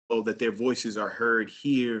that their voices are heard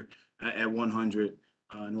here at 100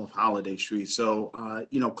 North Holiday Street. So,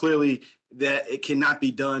 clearly that it cannot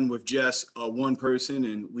be done with just one person.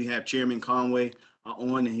 And we have Chairman Conway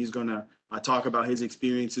on, and he's going to talk about his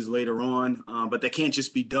experiences later on. But that can't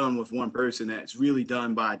just be done with one person. That's really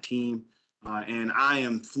done by a team. And I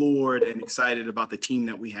am floored and excited about the team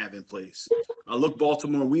that we have in place. Look,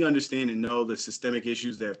 Baltimore, we understand and know the systemic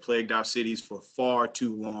issues that have plagued our cities for far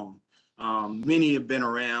too long. Many have been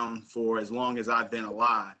around for as long as I've been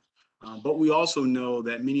alive. But we also know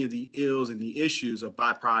that many of the ills and the issues are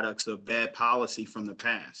byproducts of bad policy from the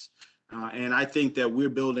past. And I think that we're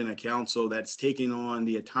building a council that's taking on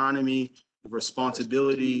the autonomy, the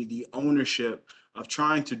responsibility, the ownership of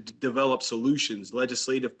trying to develop solutions,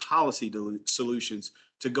 legislative policy solutions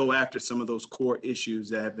to go after some of those core issues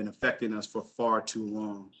that have been affecting us for far too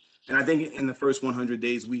long. And I think in the first 100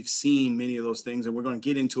 days, we've seen many of those things, and we're going to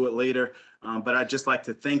get into it later. But I'd just like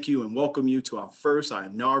to thank you and welcome you to our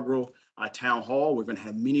inaugural town hall. We're going to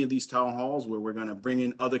have many of these town halls where we're going to bring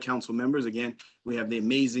in other council members. Again, we have the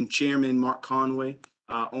amazing Chairman, Mark Conway,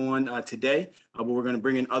 on today, but we're going to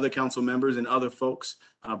bring in other council members and other folks.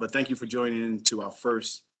 But thank you for joining in to our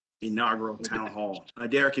first inaugural town hall.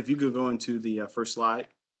 Derek, if you could go into the first slide.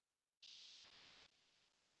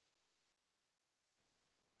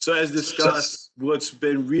 So as discussed, what's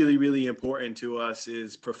been really, really important to us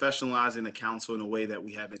is professionalizing the council in a way that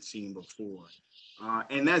we haven't seen before.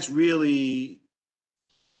 And that's really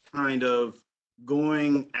kind of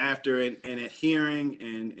going after and adhering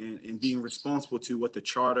and being responsible to what the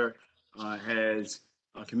charter has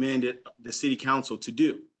commanded the city council to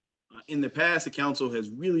do. In the past, the council has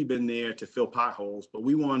really been there to fill potholes, but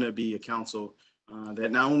we want to be a council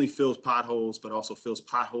that not only fills potholes, but also fills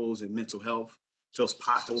potholes in mental health, fills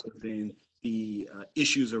potholes in the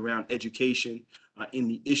issues around education, in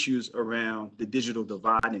the issues around the digital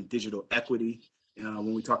divide and digital equity.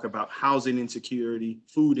 When we talk about housing insecurity,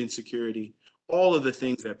 food insecurity, all of the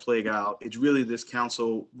things that plague out, it's really this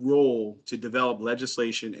council role to develop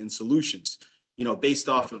legislation and solutions, based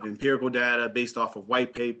off of empirical data, based off of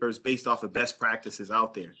white papers, based off of best practices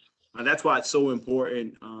out there. That's why it's so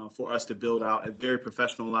important for us to build out a very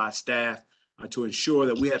professionalized staff to ensure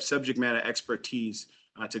that we have subject matter expertise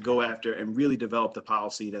to go after and really develop the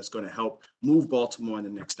policy that's going to help move Baltimore in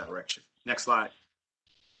the next direction. Next slide.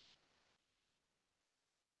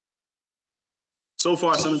 So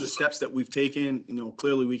far, some of the steps that we've taken,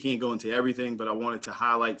 clearly we can't go into everything, but I wanted to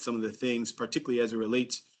highlight some of the things, particularly as it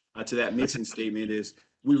relates to that mission statement, is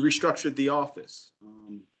we restructured the office.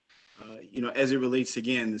 As it relates,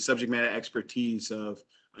 again, the subject matter expertise of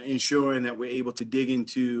ensuring that we're able to dig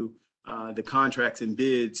into the contracts and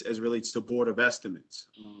bids as it relates to Board of Estimates.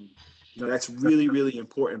 That's really, really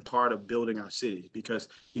important part of building our city because,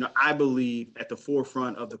 I believe at the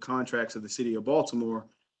forefront of the contracts of the city of Baltimore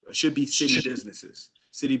should be city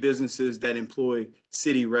businesses that employ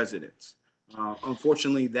city residents.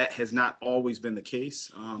 Unfortunately, that has not always been the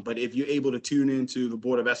case. But if you're able to tune into the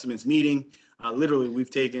Board of Estimates meeting, literally we've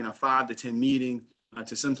taken a 5 to 10 meeting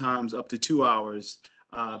to sometimes up to 2 hours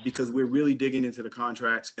because we're really digging into the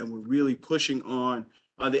contracts and we're really pushing on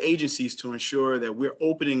the agencies to ensure that we're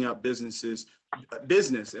opening up business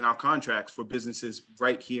in our contracts for businesses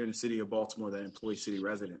right here in the city of Baltimore that employ city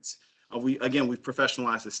residents. We've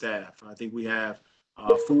professionalized the staff. I think we have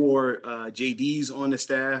 4 JDs on the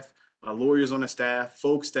staff, lawyers on the staff,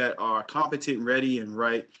 folks that are competent, ready, and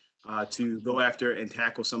right to go after and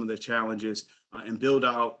tackle some of the challenges and build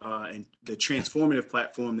out and the transformative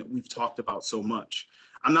platform that we've talked about so much.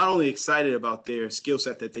 I'm not only excited about their skill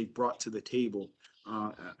set that they brought to the table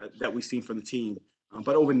that we've seen from the team,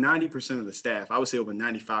 but over 90% of the staff, I would say over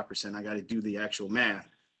 95%, I got to do the actual math,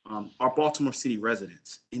 are Baltimore City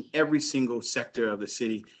residents. In every single sector of the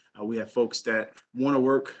city, we have folks that want to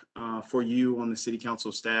work for you on the city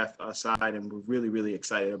council staff side, and we're really, really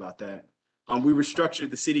excited about that. We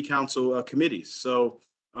restructured the city council committees. So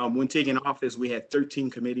when taking office, we had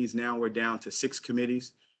 13 committees. Now we're down to 6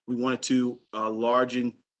 committees. We wanted to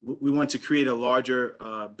create a larger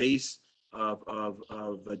base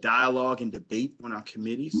of a dialogue and debate on our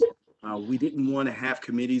committees. We didn't want to have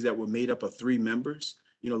committees that were made up of 3 members.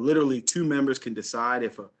 Literally 2 members can decide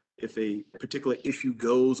if a particular issue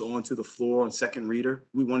goes onto the floor on second reader.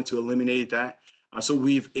 We wanted to eliminate that. So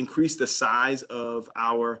we've increased the size of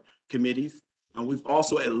our committees. We've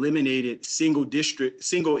also eliminated single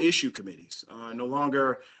issue committees. No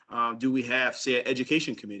longer do we have, say, an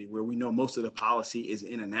education committee where we know most of the policy is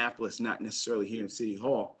in Annapolis, not necessarily here in City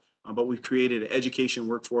Hall. But we've created an education,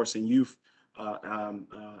 workforce, and youth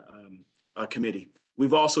committee.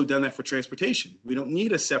 We've also done that for transportation. We don't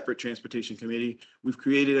need a separate transportation committee. We've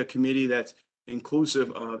created a committee that's inclusive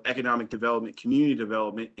of economic development, community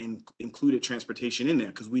development, and included transportation in there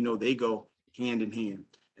because we know they go hand in hand.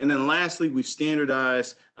 And then lastly, we've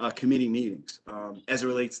standardized committee meetings as it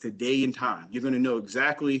relates to day and time. You're going to know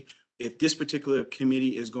exactly if this particular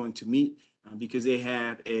committee is going to meet because they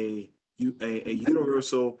have a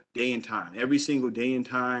universal day and time. Every single day and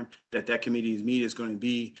time that committee is meet is going to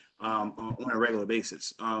be on a regular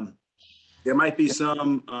basis. There might be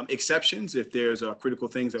some exceptions if there's critical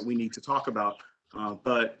things that we need to talk about.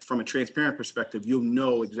 But from a transparent perspective, you'll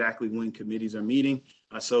know exactly when committees are meeting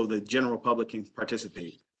so the general public can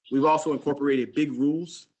participate. We've also incorporated big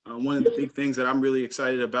rules. One of the big things that I'm really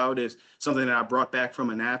excited about is something that I brought back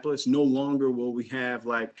from Annapolis. No longer will we have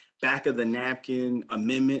like back of the napkin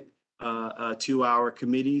amendment to our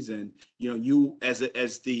committees. And, you as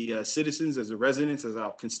the citizens, as the residents, as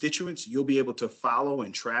our constituents, you'll be able to follow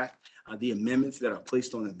and track the amendments that are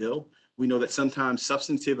placed on a bill. We know that sometimes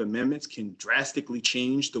substantive amendments can drastically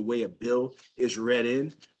change the way a bill is read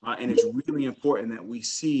in. And it's really important that we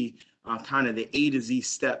see kind of the A to Z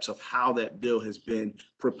steps of how that bill has been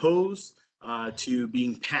proposed to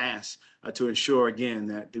being passed to ensure, again,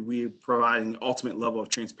 that we provide an ultimate level of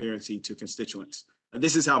transparency to constituents.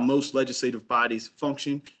 This is how most legislative bodies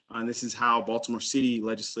function, and this is how Baltimore City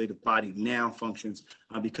legislative body now functions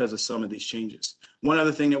because of some of these changes. One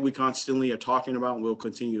other thing that we constantly are talking about and we'll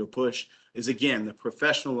continue to push is, again, the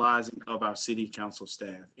professionalizing of our city council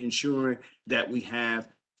staff, ensuring that we have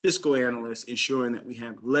fiscal analysts, ensuring that we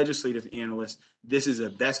have legislative analysts. This is a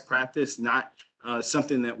best practice, not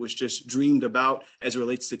something that was just dreamed about as it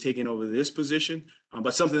relates to taking over this position,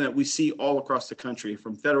 but something that we see all across the country,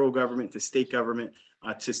 from federal government to state government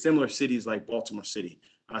to similar cities like Baltimore City.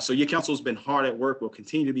 So your council has been hard at work, will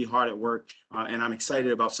continue to be hard at work, and I'm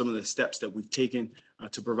excited about some of the steps that we've taken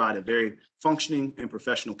to provide a very functioning and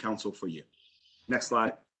professional council for you. Next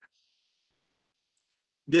slide.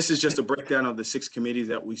 This is just a breakdown of the 6 committees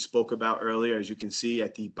that we spoke about earlier. As you can see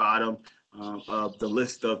at the bottom of the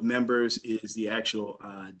list of members is the actual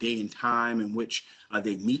day and time in which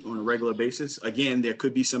they meet on a regular basis. Again, there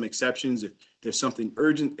could be some exceptions if there's something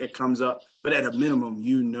urgent that comes up, but at a minimum,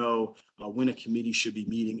 when a committee should be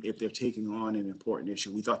meeting if they're taking on an important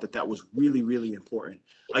issue. We thought that was really, really important.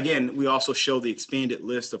 Again, we also show the expanded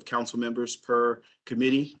list of council members per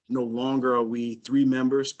committee. No longer are we 3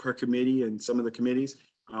 members per committee in some of the committees.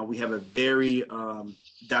 We have a very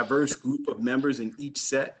diverse group of members in each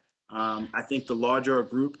set. I think the larger a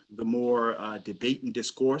group, the more debate and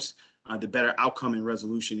discourse, the better outcome and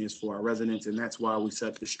resolution is for our residents, and that's why we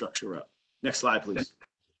set the structure up. Next slide, please.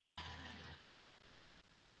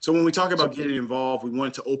 So when we talk about getting involved, we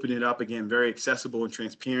wanted to open it up again, very accessible and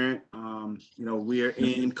transparent. We're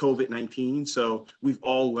in COVID-19, so we've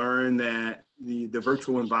all learned that the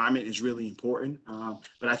virtual environment is really important.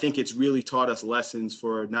 But I think it's really taught us lessons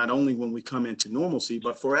for not only when we come into normalcy,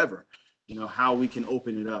 but forever, how we can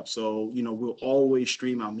open it up. So, we'll always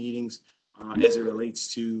stream our meetings as it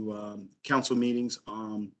relates to council meetings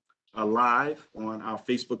live on our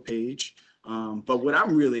Facebook page. But what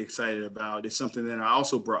I'm really excited about is something that I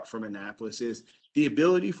also brought from Annapolis is the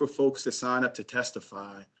ability for folks to sign up to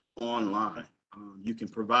testify online. You can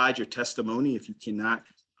provide your testimony if you cannot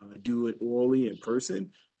do it orally in person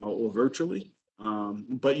or virtually.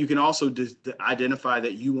 But you can also identify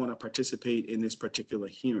that you want to participate in this particular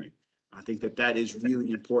hearing. I think that is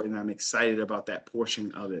really important. I'm excited about that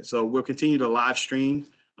portion of it. So we'll continue to live stream.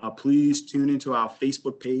 Please tune into our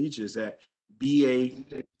Facebook page. Is at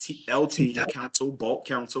BALT Council, Balt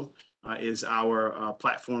Council is our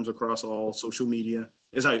platforms across all social media,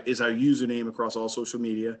 is our username across all social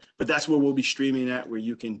media. But that's where we'll be streaming at, where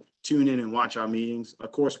you can tune in and watch our meetings.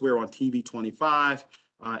 Of course, we're on TV 25,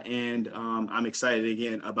 and I'm excited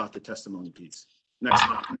again about the testimony piece. Next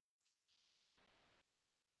slide.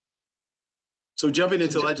 So jumping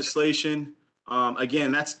into legislation,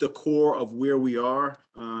 again, that's the core of where we are.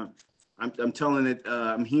 I'm telling it,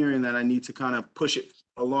 I'm hearing that I need to kind of push it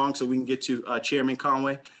along so we can get to Chairman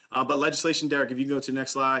Conway. But legislation, Derek, if you go to the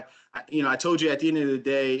next slide, I told you at the end of the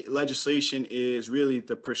day, legislation is really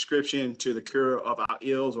the prescription to the cure of our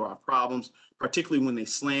ills or our problems, particularly when they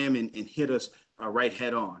slam and hit us right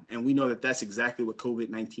head on. And we know that that's exactly what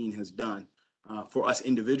COVID-19 has done for us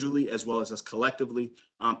individually, as well as us collectively,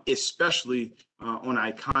 especially on our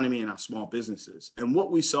economy and our small businesses. And what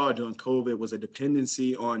we saw during COVID was a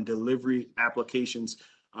dependency on delivery applications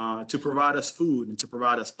to provide us food and to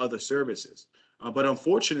provide us other services. But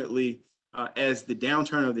unfortunately, as the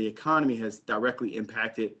downturn of the economy has directly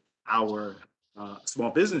impacted our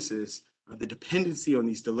small businesses, the dependency on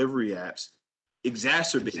these delivery apps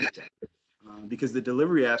exacerbated that because the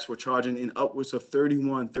delivery apps were charging in upwards of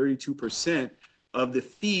 31, 32% of the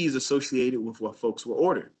fees associated with what folks were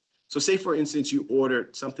ordering. So say, for instance, you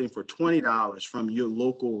ordered something for $20 from your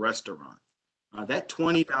local restaurant. That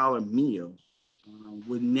 $20 meal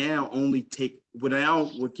would now would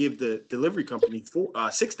give the delivery company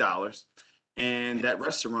 $6 and that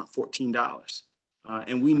restaurant $14.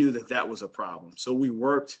 And we knew that that was a problem. So we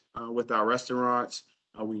worked with our restaurants.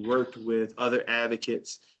 We worked with other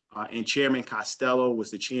advocates, and Chairman Costello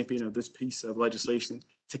was the champion of this piece of legislation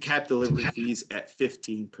to cap delivery fees at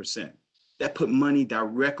 15%. That put money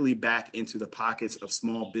directly back into the pockets of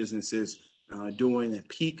small businesses during a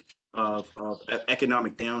peak of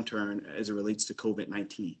economic downturn as it relates to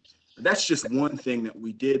COVID-19. That's just one thing that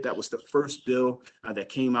we did. That was the first bill that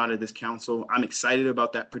came out of this council. I'm excited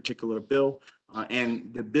about that particular bill.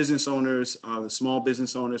 And the business owners, the small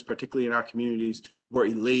business owners, particularly in our communities, were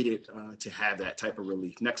elated to have that type of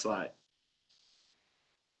relief. Next slide.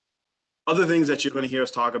 Other things that you're going to hear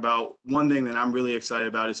us talk about, one thing that I'm really excited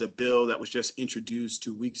about is a bill that was just introduced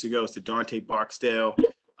 2 weeks ago. It's the Dante Barksdale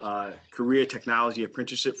Career Technology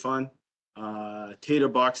Apprenticeship Fund. Tater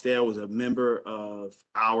Barksdale was a member of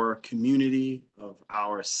our community, of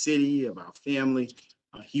our city, of our family.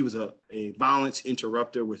 He was a violence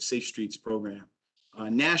interrupter with Safe Streets program,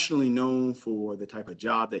 nationally known for the type of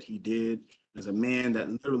job that he did as a man that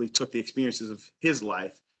literally took the experiences of his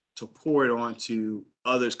life to pour it on to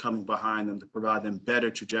others coming behind them to provide them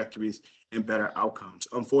better trajectories and better outcomes.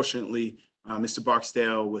 Unfortunately, Mr.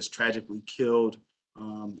 Barksdale was tragically killed,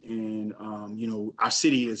 and our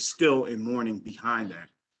city is still in mourning behind that.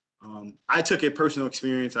 I took a personal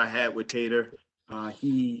experience I had with Tater.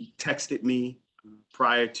 He texted me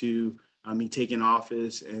prior to me taking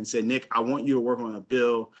office and said, "Nick, I want you to work on a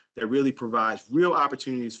bill that really provides real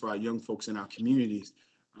opportunities for our young folks in our communities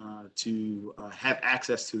to have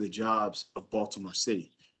access to the jobs of Baltimore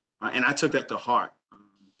City." And I took that to heart,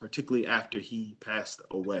 particularly after he passed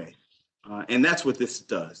away. And that's what this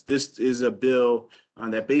does. This is a bill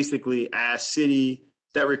that basically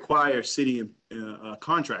requires city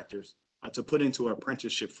contractors to put into an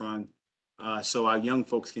apprenticeship fund so our young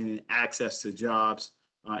folks can get access to jobs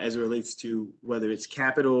as it relates to whether it's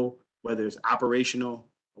capital, whether it's operational,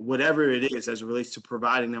 whatever it is as it relates to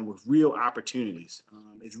providing them with real opportunities.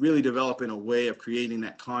 It's really developing a way of creating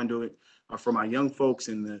that conduit from our young folks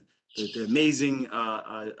and the amazing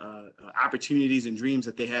opportunities and dreams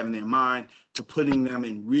that they have in their mind to putting them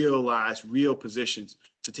in real positions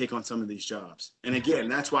to take on some of these jobs. And again,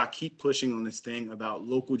 that's why I keep pushing on this thing about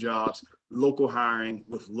local jobs, local hiring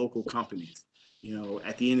with local companies.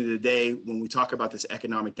 At the end of the day, when we talk about this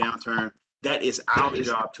economic downturn, that is our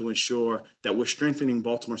job to ensure that we're strengthening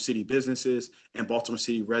Baltimore City businesses and Baltimore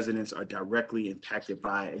City residents are directly impacted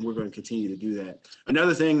by it, and we're going to continue to do that.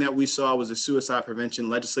 Another thing that we saw was a suicide prevention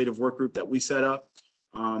legislative work group that we set up.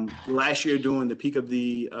 Last year during the peak of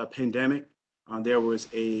the pandemic, there was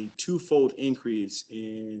a twofold increase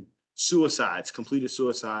in completed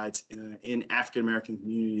suicides in African-American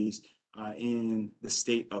communities in the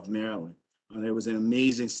state of Maryland. There was an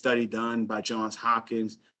amazing study done by Johns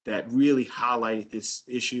Hopkins that really highlighted this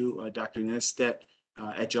issue. Dr. Nestet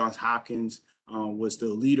at Johns Hopkins was the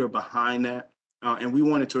leader behind that. And we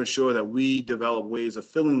wanted to ensure that we develop ways of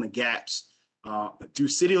filling the gaps through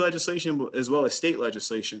city legislation as well as state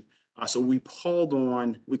legislation. So we called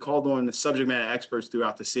on the subject matter experts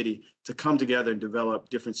throughout the city to come together and develop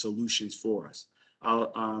different solutions for us.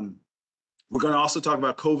 We're going to also talk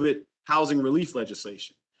about COVID housing relief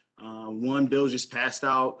legislation. One bill just passed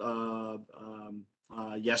out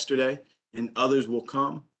yesterday, and others will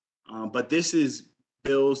come. But this is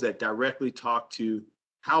bills that directly talk to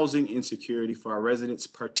housing insecurity for our residents,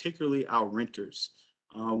 particularly our renters.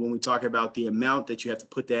 When we talk about the amount that you have to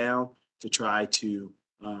put down to try to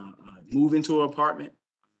move into an apartment,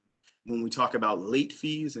 when we talk about late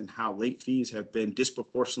fees and how late fees have been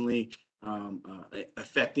disproportionately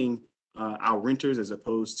affecting our renters as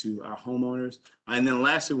opposed to our homeowners. And then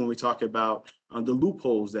lastly, when we talk about the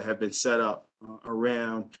loopholes that have been set up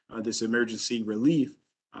around this emergency relief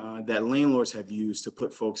that landlords have used to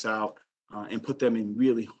put folks out and put them in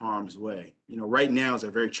really harm's way. Right now is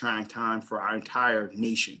a very trying time for our entire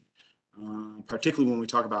nation, particularly when we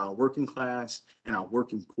talk about our working class and our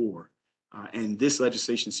working poor. And this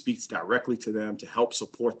legislation speaks directly to them to help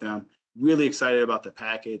support them. Really excited about the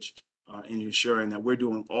package. And ensuring that we're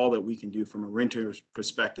doing all that we can do from a renter's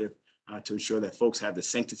perspective to ensure that folks have the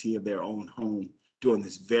sanctity of their own home during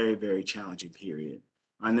this very, very challenging period.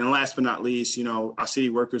 And then last but not least, our city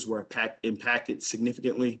workers were impacted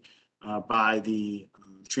significantly by the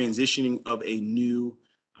transitioning of a new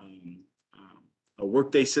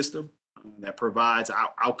workday system that provides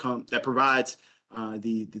outcome, that provides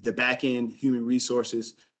the back end human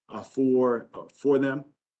resources for them.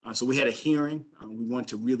 So we had a hearing. We wanted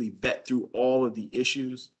to really vet through all of the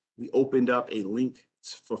issues. We opened up a link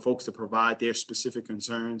for folks to provide their specific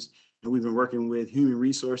concerns. And we've been working with human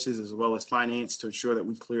resources as well as finance to ensure that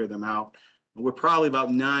we clear them out. We're probably about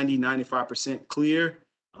 95% clear,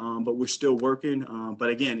 but we're still working. But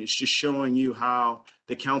again, it's just showing you how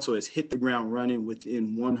the council has hit the ground running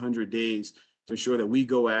within 100 days to ensure that we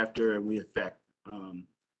go after and we affect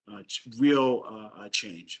real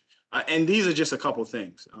change. And these are just a couple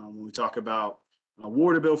things. When we talk about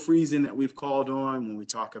water bill freezing that we've called on, when we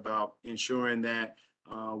talk about ensuring that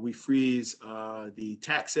we freeze the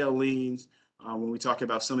tax sale liens, when we talk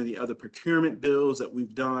about some of the other procurement bills that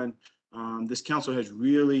we've done, this council has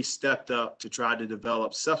really stepped up to try to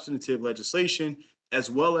develop substantive legislation as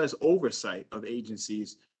well as oversight of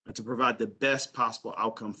agencies to provide the best possible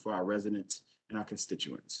outcome for our residents and our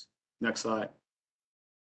constituents. Next slide.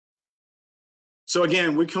 So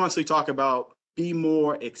again, we constantly talk about be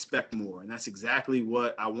more, expect more. And that's exactly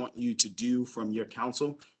what I want you to do from your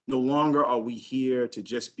council. No longer are we here to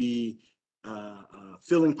just be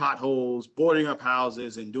filling potholes, boarding up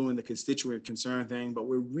houses, and doing the constituent concern thing, but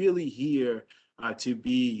we're really here to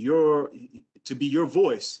be your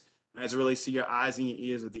voice as it relates to your eyes and your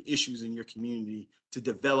ears of the issues in your community, to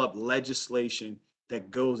develop legislation that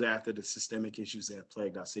goes after the systemic issues that have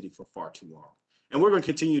plagued our city for far too long. And we're going to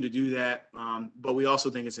continue to do that, but we also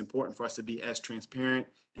think it's important for us to be as transparent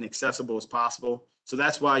and accessible as possible. So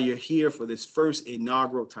that's why you're here for this first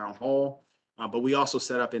inaugural town hall. But we also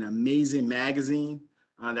set up an amazing magazine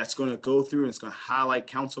that's going to go through and it's going to highlight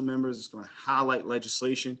council members. It's going to highlight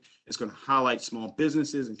legislation. It's going to highlight small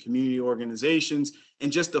businesses and community organizations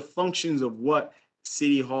and just the functions of what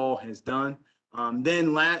City Hall has done.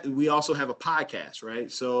 Then we also have a podcast,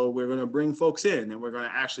 right? So we're going to bring folks in and we're going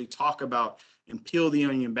to actually talk about and peel the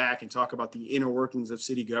onion back and talk about the inner workings of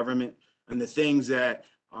city government and the things that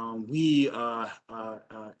we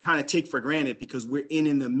kind of take for granted because we're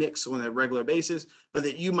in the mix on a regular basis, but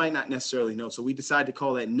that you might not necessarily know. So we decided to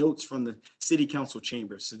call that Notes from the City Council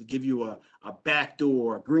Chambers, so to give you a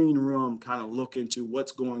backdoor, a green room kind of look into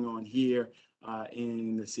what's going on here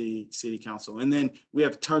in the city council. And then we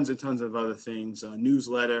have tons and tons of other things,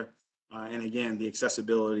 newsletter, and again, the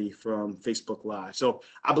accessibility from Facebook Live. So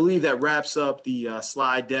I believe that wraps up the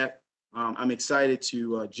slide deck. I'm excited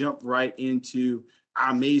to jump right into our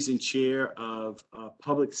amazing chair of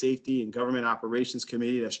Public Safety and Government Operations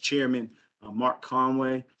Committee. That's Chairman Mark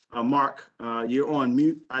Conway. Mark, you're on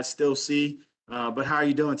mute, I still see, but how are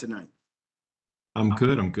you doing tonight? I'm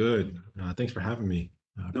good. I'm good. Thanks for having me.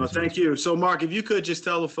 No, thank you. So Mark, if you could just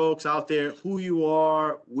tell the folks out there who you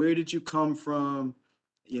are, where did you come from?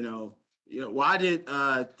 Why did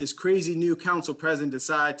this crazy new council president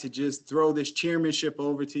decide to just throw this chairmanship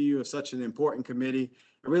over to you of such an important committee?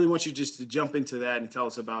 I really want you just to jump into that and tell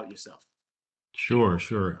us about yourself. Sure.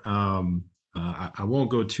 I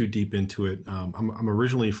won't go too deep into it. I'm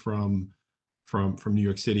originally from New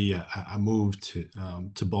York City. I moved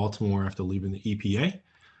to Baltimore after leaving the EPA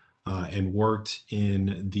and worked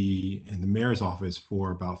in the mayor's office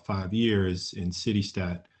for about 5 years in city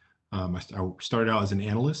stat. I started out as an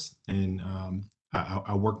analyst, and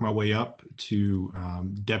I worked my way up to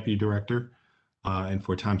deputy director, and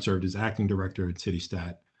for a time served as acting director at city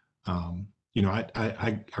stat. I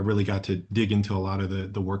really got to dig into a lot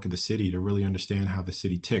of the work of the city to really understand how the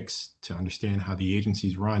city ticks, to understand how the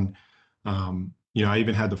agencies run. I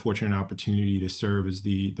even had the fortunate opportunity to serve as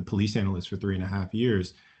the police analyst for 3.5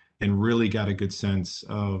 years, and really got a good sense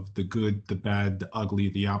of the good, the bad, the ugly,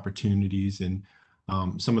 the opportunities, and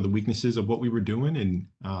some of the weaknesses of what we were doing. And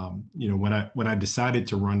when I decided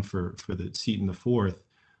to run for the seat in the 4th,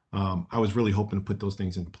 I was really hoping to put those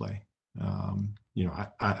things into play.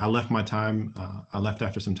 I left my time. I left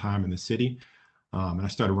after some time in the city, and I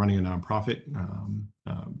started running a nonprofit,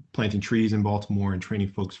 planting trees in Baltimore and training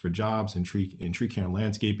folks for jobs in tree care and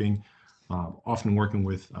landscaping. Often working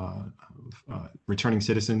with returning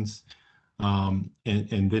citizens, and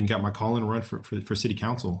then got my call in to run for city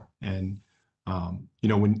council. And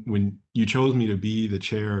when you chose me to be the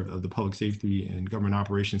chair of the Public Safety and Government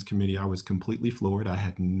Operations Committee, I was completely floored. I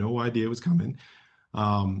had no idea it was coming.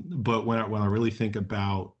 But when I really think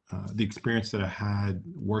about the experience that I had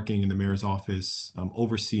working in the mayor's office,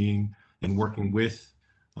 overseeing and working with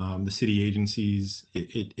the city agencies,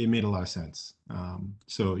 it made a lot of sense.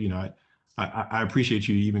 I appreciate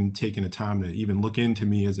you even taking the time to even look into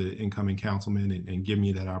me as an incoming councilman and give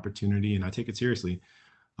me that opportunity, and I take it seriously.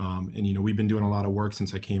 We've been doing a lot of work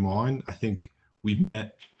since I came on. I think we've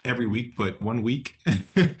met every week, but 1 week.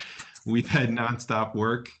 We've had nonstop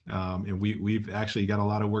work, and we've actually got a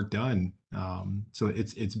lot of work done. So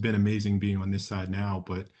it's been amazing being on this side now,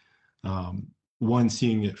 but um, one,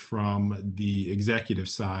 seeing it from the executive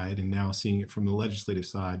side and now seeing it from the legislative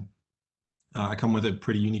side, I come with a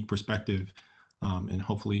pretty unique perspective, and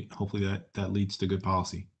hopefully that leads to good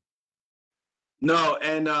policy. No,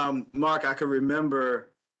 and Mark, I can remember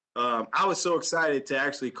I was so excited to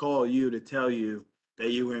actually call you to tell you that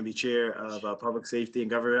you were going to be chair of public safety and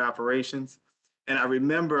government operations. And I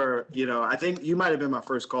remember, I think you might have been my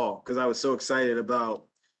first call because I was so excited about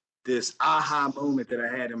this aha moment that I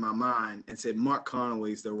had in my mind and said, Mark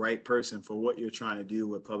Conway is the right person for what you're trying to do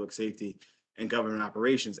with public safety and government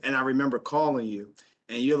operations. And I remember calling you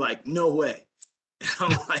and you're like, no way.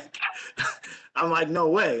 I'm like, I'm like, no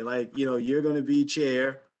way. Like, you're going to be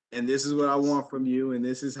chair, and this is what I want from you, and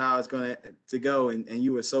this is how it's going to go. And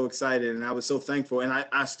you were so excited, and I was so thankful, and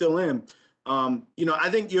I still am. I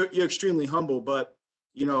think you're extremely humble, but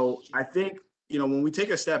I think when we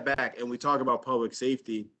take a step back and we talk about public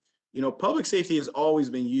safety has always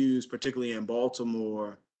been used, particularly in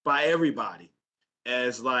Baltimore, by everybody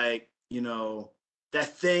as like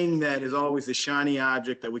that thing that is always the shiny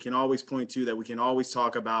object that we can always point to, that we can always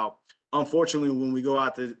talk about. Unfortunately, when we go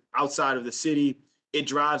outside of the city, it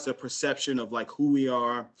drives the perception of like who we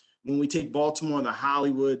are. When we take Baltimore and the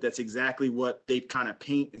Hollywood, that's exactly what they kind of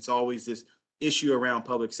paint. It's always this issue around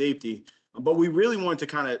public safety. But we really want to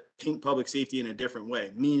kind of paint public safety in a different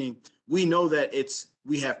way, meaning we know that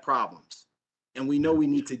we have problems and we know we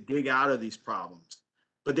need to dig out of these problems.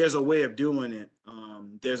 But there's a way of doing it.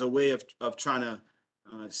 There's a way of trying to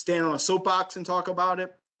stand on a soapbox and talk about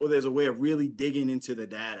it, or there's a way of really digging into the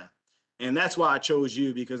data. And that's why I chose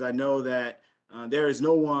you, because I know that there is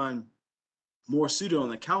no one more suited on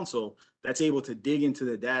the council that's able to dig into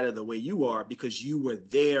the data the way you are, because you were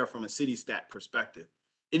there from a city stat perspective.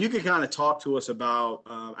 If you could kind of talk to us about,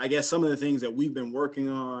 I guess, some of the things that we've been working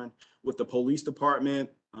on with the police department,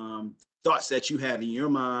 thoughts that you have in your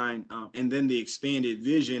mind, and then the expanded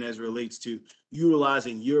vision as it relates to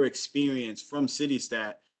utilizing your experience from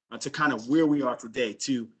CityStat to kind of where we are today,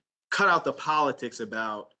 to cut out the politics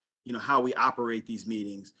about how we operate these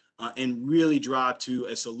meetings, and really drive to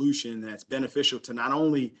a solution that's beneficial to not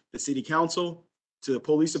only the city council, to the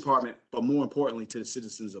police department, but more importantly to the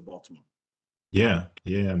citizens of Baltimore. Yeah,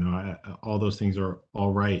 no, all those things are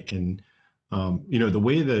all right. And, the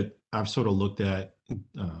way that I've sort of looked at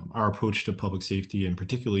our approach to public safety, and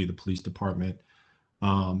particularly the police department,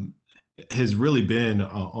 um, has really been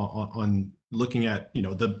on looking at,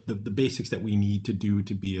 the basics that we need to do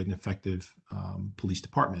to be an effective police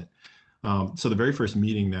department. So the very first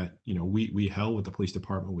meeting that, we held with the police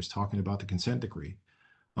department was talking about the consent decree.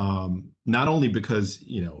 Not only because,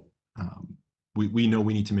 we know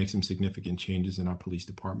we need to make some significant changes in our police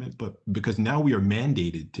department, but because now we are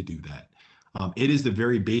mandated to do that. It is the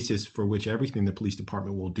very basis for which everything the police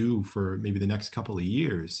department will do for maybe the next couple of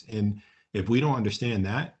years. And if we don't understand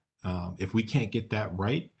that, if we can't get that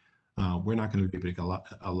right, we're not going to be able to get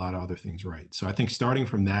a lot of other things right. So I think starting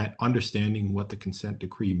from that, understanding what the consent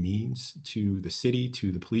decree means to the city,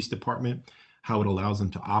 to the police department, how it allows them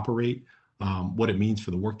to operate, what it means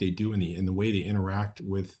for the work they do and the way they interact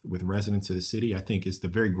with residents of the city, I think is the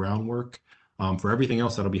very groundwork for everything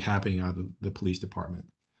else that'll be happening out of the police department.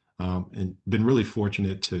 And been really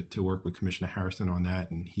fortunate to work with Commissioner Harrison on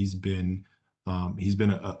that, and he's been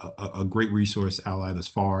a great resource ally thus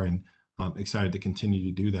far, and excited to continue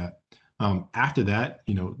to do that. After that,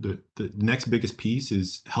 the next biggest piece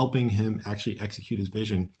is helping him actually execute his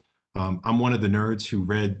vision. I'm one of the nerds who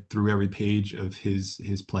read through every page of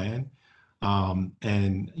his plan.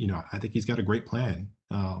 And I think he's got a great plan.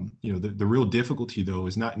 The real difficulty though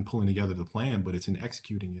is not in pulling together the plan, but it's in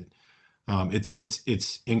executing it.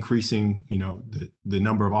 It's increasing, the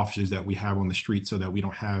number of officers that we have on the street so that we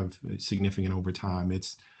don't have significant overtime.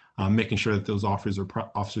 It's making sure that those officers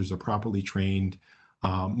are properly trained,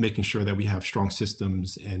 making sure that we have strong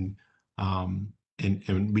systems, and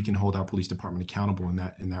we can hold our police department accountable in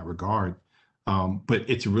that regard. But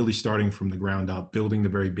it's really starting from the ground up, building the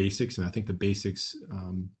very basics. And I think the basics,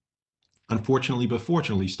 unfortunately, but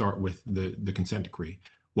fortunately, start with the consent decree,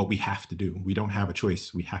 what we have to do. We don't have a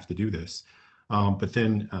choice. We have to do this. But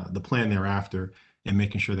then the plan thereafter, and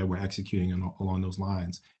making sure that we're executing along those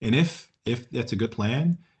lines. And if that's a good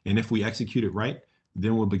plan, and if we execute it right,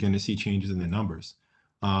 then we'll begin to see changes in the numbers.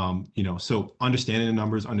 So understanding the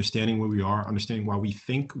numbers, understanding where we are, understanding why we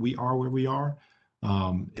think we are where we are,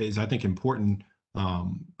 is, I think, important.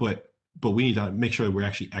 But we need to make sure that we're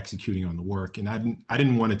actually executing on the work. And I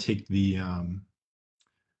didn't want to take the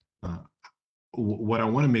what I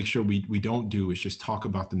want to make sure we don't do is just talk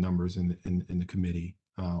about the numbers in the committee.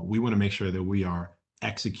 We want to make sure that we are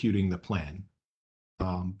executing the plan,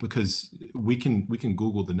 because we can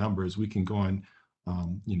Google the numbers. We can go on,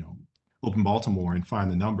 Open Baltimore and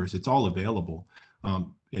find the numbers. It's all available.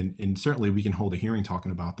 And certainly we can hold a hearing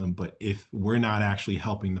talking about them. But if we're not actually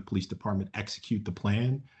helping the police department execute the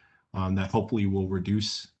plan, that hopefully will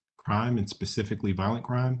reduce crime and specifically violent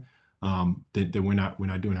crime, then we're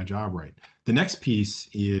not doing our job right. The next piece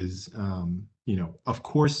is, of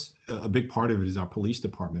course, a big part of it is our police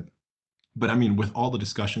department. But I mean, with all the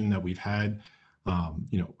discussion that we've had,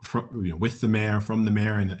 with the mayor, from the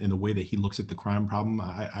mayor, and the way that he looks at the crime problem,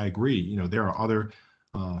 I agree. There are other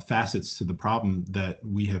facets to the problem that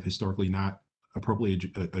we have historically not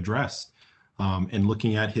appropriately addressed. And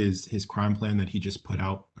looking at his crime plan that he just put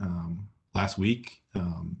out last week,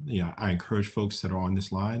 I encourage folks that are on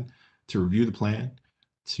this line to review the plan,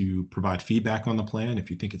 to provide feedback on the plan. If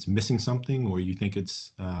you think it's missing something, or you think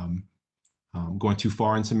it's going too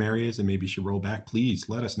far in some areas and maybe should roll back, please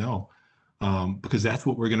let us know, because that's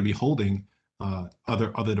what we're going to be holding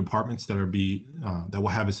other departments that will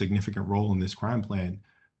have a significant role in this crime plan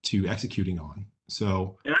to executing on.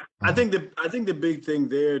 So, and I think the big thing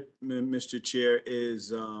there, Mr. Chair,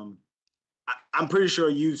 is I'm pretty sure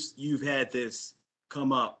you've had this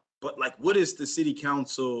come up, but like, what is the city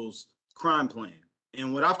council's crime plan?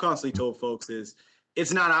 And what I've constantly told folks is,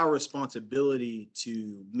 it's not our responsibility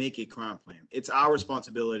to make a crime plan. It's our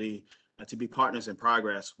responsibility to be partners in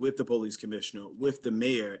progress with the police commissioner, with the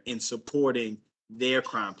mayor, in supporting their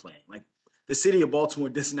crime plan. Like, the city of Baltimore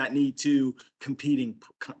does not need two competing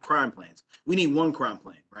crime plans. We need one crime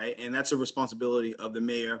plan, right? And that's a responsibility of the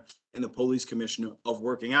mayor and the police commissioner of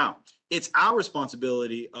working out. It's our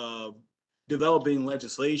responsibility of developing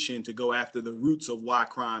legislation to go after the roots of why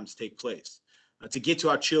crimes take place. To get to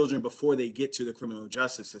our children before they get to the criminal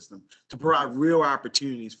justice system, to provide real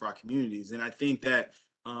opportunities for our communities. And I think that,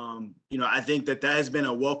 that has been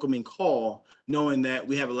a welcoming call, knowing that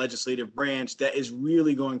we have a legislative branch that is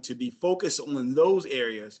really going to be focused on those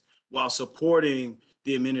areas while supporting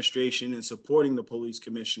the administration and supporting the police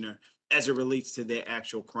commissioner as it relates to their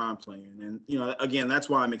actual crime plan. And, again, that's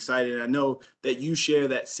why I'm excited. I know that you share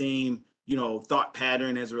that same, thought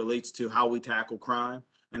pattern as it relates to how we tackle crime.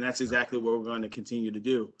 And that's exactly what we're going to continue to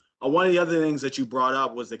do. One of the other things that you brought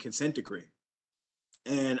up was the consent decree.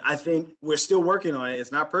 And I think we're still working on it.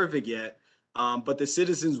 It's not perfect yet, but the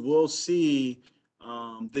citizens will see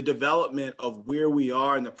the development of where we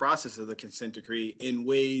are in the process of the consent decree in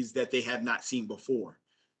ways that they have not seen before.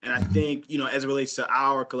 And I think, as it relates to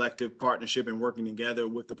our collective partnership and working together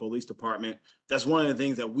with the police department, that's one of the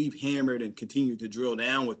things that we've hammered and continue to drill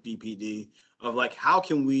down with BPD, of like, how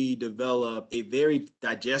can we develop a very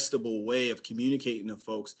digestible way of communicating to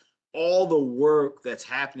folks all the work that's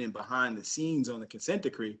happening behind the scenes on the consent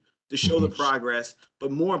decree to show the progress,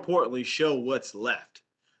 but more importantly, show what's left.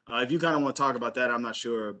 If you kind of want to talk about that, I'm not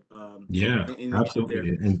sure. Yeah,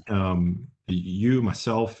 absolutely. And you,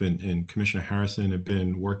 myself, and Commissioner Harrison have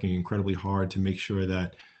been working incredibly hard to make sure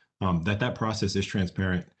that that process is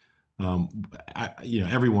transparent.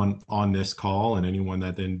 Everyone on this call and anyone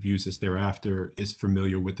that then views this thereafter is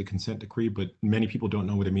familiar with the consent decree, but many people don't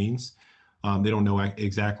know what it means. They don't know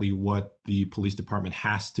exactly what the police department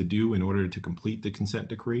has to do in order to complete the consent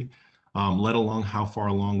decree, let alone how far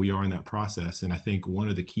along we are in that process. And I think one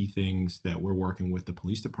of the key things that we're working with the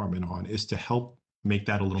police department on is to help make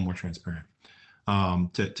that a little more transparent,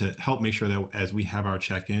 to help make sure that as we have our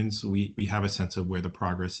check-ins, we have a sense of where the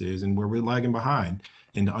progress is and where we're lagging behind,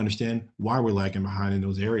 and to understand why we're lagging behind in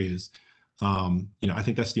those areas. I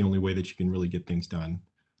think that's the only way that you can really get things done.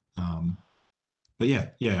 But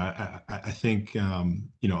I think,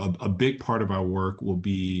 a big part of our work will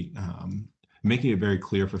be making it very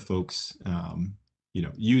clear for folks,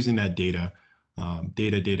 using that data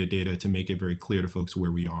to make it very clear to folks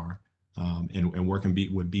where we are, and working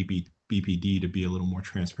with BPD to be a little more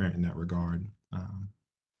transparent in that regard.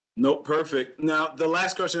 Nope, perfect. Now, the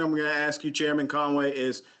last question I'm going to ask you, Chairman Conway,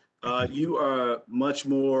 is you are much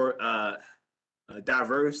more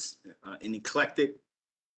diverse and eclectic.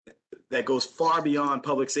 That goes far beyond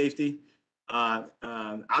public safety. I'm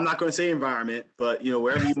not going to say environment, but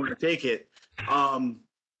wherever you want to take it.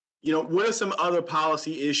 What are some other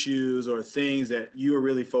policy issues or things that you are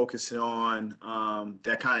really focusing on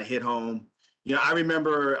that kind of hit home? I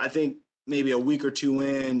remember, I think maybe a week or two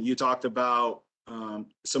in, you talked about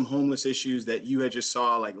some homeless issues that you had just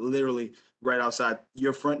saw, like literally right outside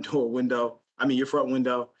your front window.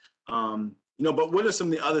 But what are some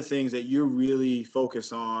of the other things that you're really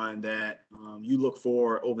focused on that you look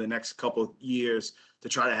for over the next couple of years to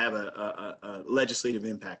try to have a legislative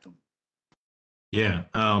impact on? Yeah.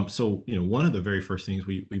 So, one of the very first things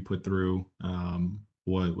we put through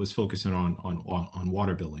was focusing on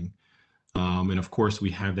water billing. And of course,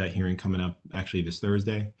 we have that hearing coming up actually this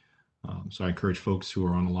Thursday. So I encourage folks who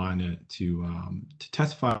are on the line to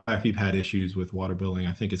testify if you've had issues with water billing.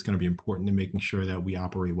 I think it's going to be important in making sure that we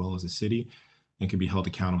operate well as a city and can be held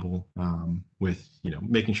accountable with,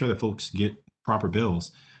 making sure that folks get proper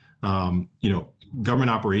bills.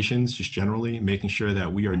 Government operations, just generally making sure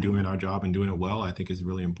that we are doing our job and doing it well, I think is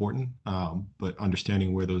really important. But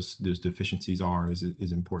understanding where those deficiencies are is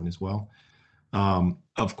important as well.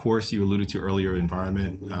 Of course, you alluded to earlier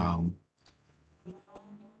environment. You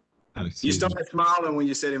Excuse me. started smiling when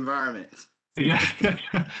you said environment. Yeah.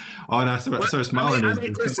 Oh, and I started smiling.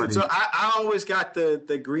 Listen, so I always got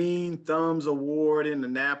the Green Thumbs Award in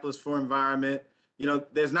Annapolis for environment.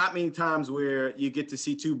 There's not many times where you get to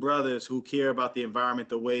see two brothers who care about the environment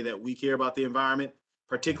the way that we care about the environment,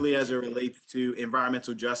 particularly as it relates to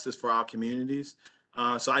environmental justice for our communities.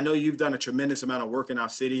 So I know you've done a tremendous amount of work in our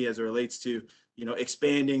city as it relates to,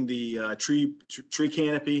 expanding the tree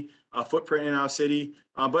canopy footprint in our city.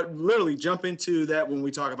 But literally jump into that when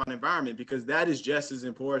we talk about environment, because that is just as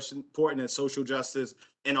important as social justice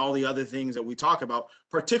and all the other things that we talk about,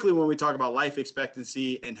 particularly when we talk about life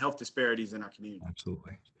expectancy and health disparities in our community.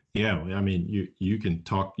 Absolutely. Yeah. I mean, you can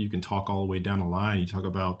talk all the way down the line. You talk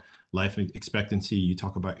about life expectancy, you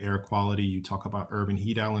talk about air quality, you talk about urban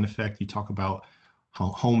heat island effect, you talk about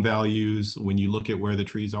home values. When you look at where the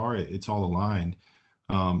trees are, it's all aligned.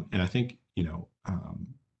 And I think,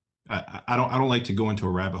 I don't like to go into a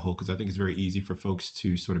rabbit hole because I think it's very easy for folks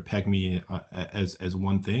to sort of peg me as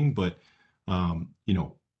one thing, but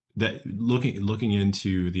that looking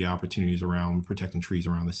into the opportunities around protecting trees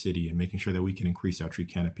around the city and making sure that we can increase our tree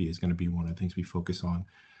canopy is going to be one of the things we focus on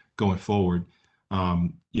going forward.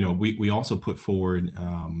 We also put forward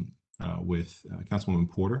with Councilwoman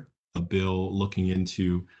Porter a bill looking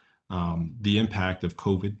into the impact of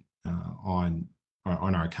COVID on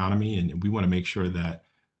our economy, and we want to make sure that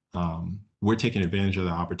we're taking advantage of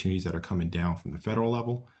the opportunities that are coming down from the federal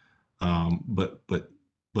level,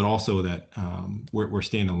 but also that we're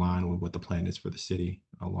staying in line with what the plan is for the city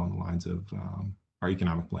along the lines of our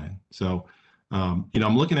economic plan. So,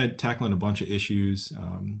 I'm looking at tackling a bunch of issues.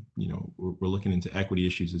 We're looking into equity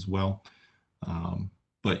issues as well.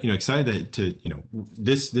 But excited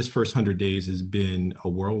this first 100 days has been a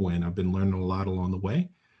whirlwind. I've been learning a lot along the way,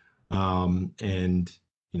 and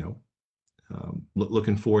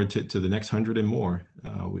looking forward to the next 100 and more.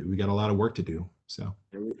 We got a lot of work to do. So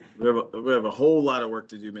we have a whole lot of work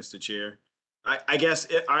to do, Mr. Chair. I guess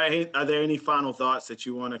are there any final thoughts that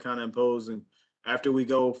you want to kind of impose? And after we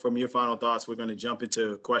go from your final thoughts, we're going to jump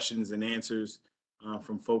into questions and answers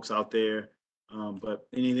from folks out there. But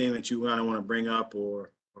anything that you kind of want to bring up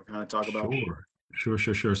or kind of talk about? Sure.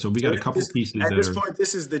 So we got a couple pieces. At this point,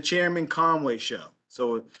 this is the Chairman Conway show.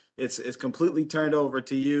 So it's completely turned over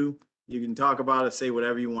to you. You can talk about it, say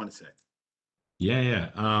whatever you want to say. Yeah.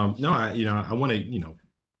 No, I want to,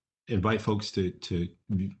 invite folks to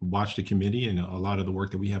watch the committee and a lot of the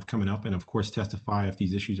work that we have coming up, and of course testify if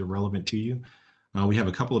these issues are relevant to you. We have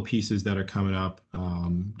a couple of pieces that are coming up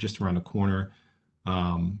just around the corner.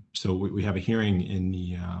 So we have a hearing in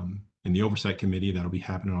the oversight committee that'll be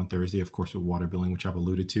happening on Thursday, of course, with water billing, which I've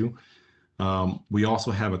alluded to. We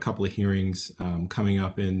also have a couple of hearings coming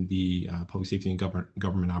up in the Public Safety and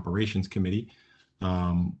Government Operations Committee.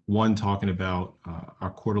 One talking about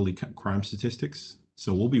our quarterly crime statistics.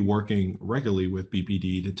 So we'll be working regularly with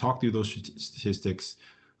BPD to talk through those statistics,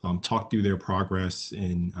 talk through their progress,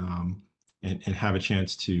 and have a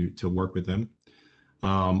chance to work with them.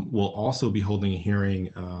 We'll also be holding a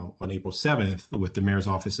hearing on April 7th with the Mayor's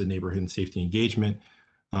Office of Neighborhood and Safety Engagement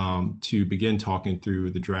to begin talking through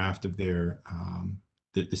the draft of their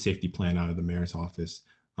the safety plan out of the Mayor's office.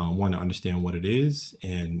 Want to understand what it is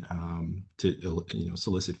and to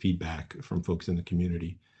solicit feedback from folks in the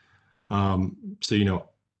community. So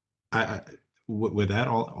with that,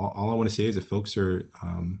 all I want to say is if folks are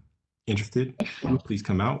interested, please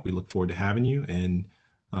come out. We look forward to having you, and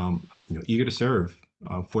eager to serve.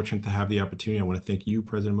 Fortunate to have the opportunity. I want to thank you,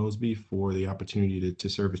 President Mosby, for the opportunity to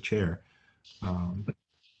serve as chair.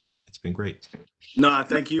 It's been great. No,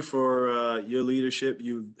 thank you for your leadership.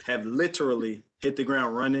 You have literally hit the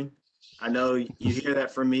ground running. I know you hear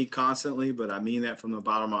that from me constantly, but I mean that from the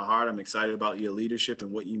bottom of my heart. I'm excited about your leadership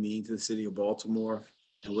and what you mean to the city of Baltimore,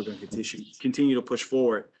 and we're going to continue to push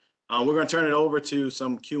forward. We're going to turn it over to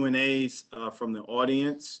some Q&As from the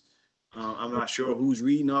audience. I'm not sure who's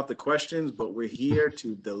reading off the questions, but we're here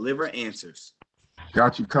to deliver answers.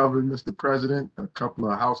 Got you covered, Mr. President. A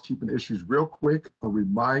couple of housekeeping issues real quick. A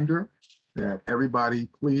reminder that everybody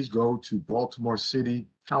please go to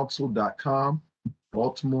baltimorecitycouncil.com,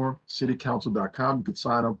 baltimorecitycouncil.com. You can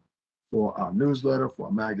sign up for our newsletter, for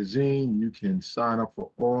our magazine. You can sign up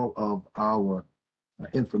for all of our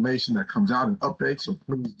information that comes out and updates, so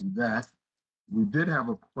please do that. We did have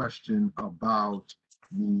a question about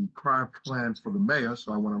the crime plans for the mayor,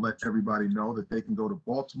 so I want to let everybody know that they can go to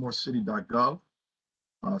baltimorecity.gov.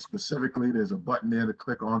 Specifically, there's a button there to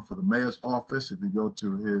click on for the mayor's office. If you go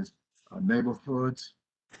to his neighborhoods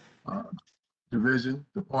division,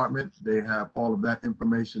 department, they have all of that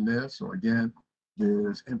information there. So again,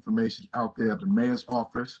 there's information out there at the mayor's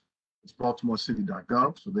office. It's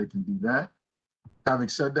baltimorecity.gov, so they can do that. Having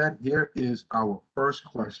said that, here is our first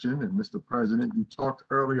question. And Mr. President, you talked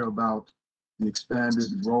earlier about the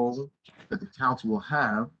expanded role that the council will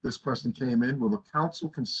have. This question came in: will the council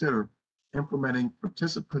consider implementing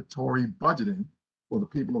participatory budgeting for the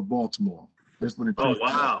people of Baltimore? This would increase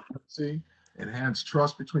transparency, enhance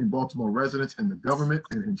trust between Baltimore residents and the government,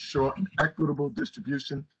 and ensure an equitable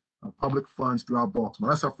distribution of public funds throughout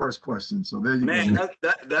Baltimore. That's our first question. So there you go.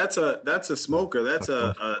 That's a smoker. That's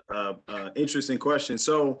a interesting question.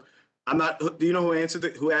 So I'm not. Do you know who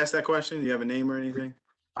asked that question? Do you have a name or anything?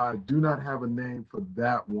 I do not have a name for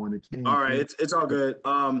that one. It came. All right, it's all good.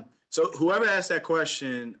 So whoever asked that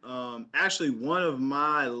question, actually one of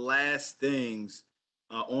my last things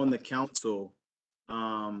on the council,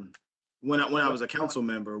 when I was a council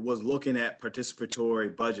member, was looking at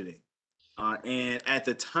participatory budgeting. And at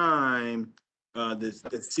the time,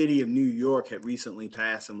 the city of New York had recently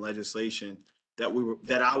passed some legislation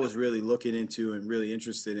that I was really looking into and really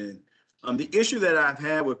interested in. The issue that I've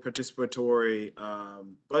had with participatory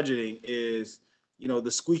budgeting is,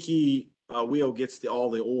 the squeaky wheel gets all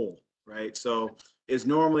the oil, right? So it's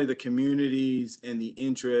normally the communities and the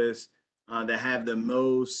interests that have the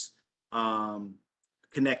most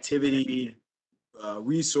connectivity,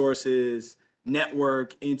 resources,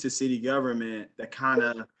 network into city government that kind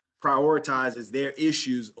of prioritizes their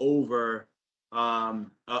issues over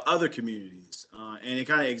other communities. And it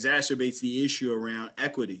kind of exacerbates the issue around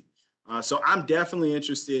equity. So I'm definitely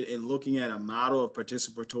interested in looking at a model of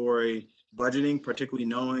participatory budgeting, particularly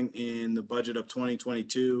knowing in the budget of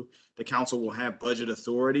 2022, the council will have budget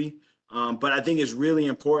authority. But I think it's really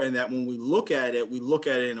important that when we look at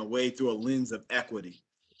it in a way through a lens of equity.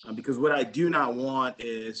 Because what I do not want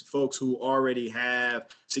is folks who already have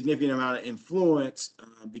significant amount of influence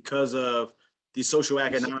because of the social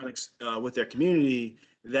economics with their community,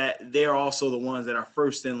 that they're also the ones that are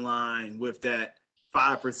first in line with that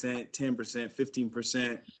 5%, 10%,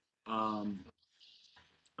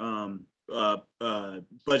 15%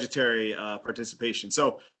 budgetary participation.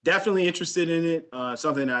 So definitely interested in it.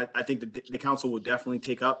 Something I think the council will definitely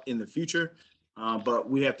take up in the future. But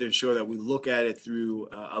we have to ensure that we look at it through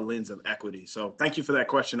a lens of equity. So thank you for that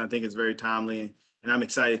question. I think it's very timely, and I'm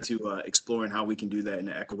excited to exploring how we can do that in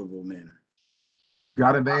an equitable manner.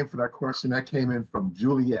 Got a name for that question? That came in from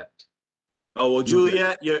Juliet. Oh, well,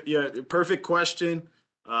 Juliet, your perfect question.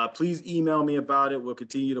 Please email me about it. We'll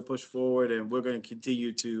continue to push forward, and we're going to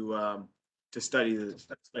continue to study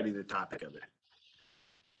the topic of it.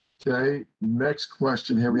 Okay, next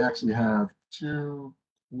question here. We actually have two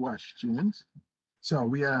questions. So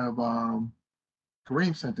we have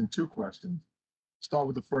Kareem sent in two questions. Start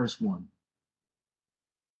with the first one.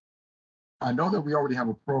 I know that we already have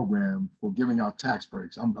a program for giving out tax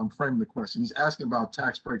breaks. I'm framing the question. He's asking about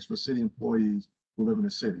tax breaks for city employees who live in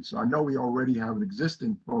the city. So I know we already have an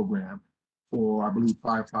existing program for, I believe,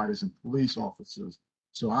 firefighters and police officers.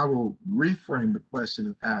 So I will reframe the question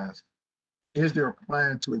and ask, is there a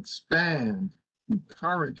plan to expand the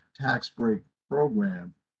current tax break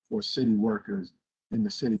program for city workers in the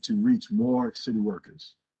city to reach more city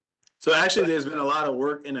workers? So actually, there's been a lot of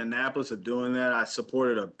work in Annapolis of doing that. I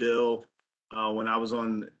supported a bill when I was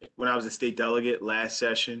a state delegate last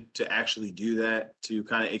session to actually do that, to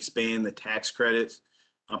kind of expand the tax credits,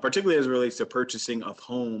 particularly as it relates to purchasing of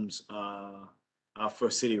homes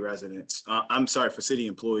for city residents. For city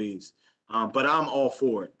employees. But I'm all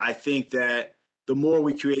for it. I think that the more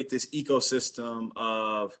we create this ecosystem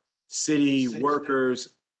of city workers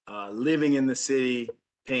living in the city,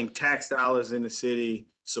 paying tax dollars in the city,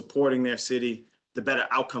 supporting their city, the better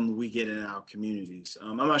outcome we get in our communities.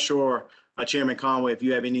 I'm not sure, Chairman Conway, if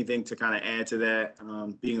you have anything to kind of add to that,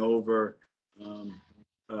 being over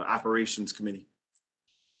operations committee.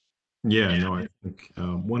 Yeah, no, I think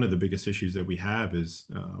one of the biggest issues that we have is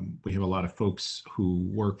we have a lot of folks who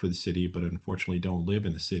work for the city, but unfortunately don't live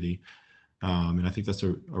in the city. And I think that's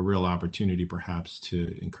a real opportunity perhaps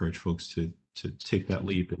to encourage folks to take that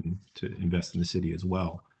leap and to invest in the city as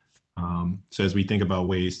well. So as we think about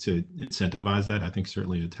ways to incentivize that, I think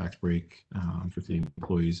certainly a tax break for city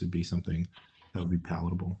employees would be something that would be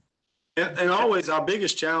palatable. And always our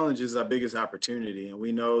biggest challenge is our biggest opportunity. And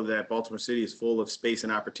we know that Baltimore City is full of space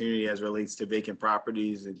and opportunity as relates to vacant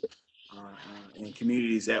properties and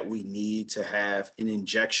communities that we need to have an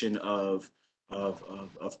injection of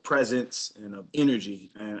presence and of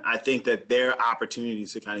energy. And I think that there are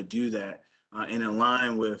opportunities to kind of do that and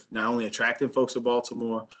align with not only attracting folks to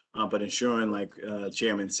Baltimore, but ensuring, like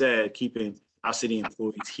Chairman said, keeping our city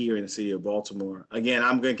employees here in the city of Baltimore. Again,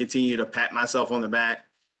 I'm going to continue to pat myself on the back.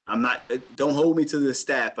 I'm not, don't hold me to the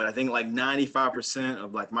stat, but I think like 95%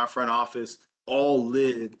 of like my front office all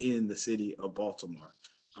live in the city of Baltimore.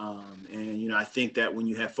 And, you know, I think that when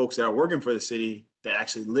you have folks that are working for the city that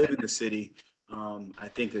actually live in the city, I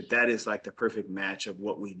think that that is like the perfect match of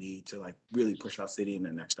what we need to like really push our city in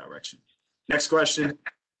the next direction. Next question.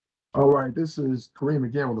 All right, this is Kareem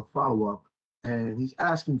again with a follow-up, and he's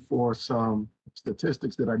asking for some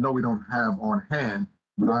statistics that I know we don't have on hand,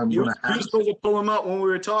 but I'm You going to were ask. supposed to pull them up when we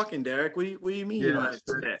were talking, Derek. What do you mean you don't have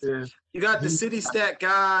Yes, stats? You got the city stat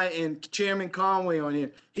guy and Chairman Conway on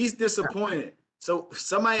here. He's disappointed. So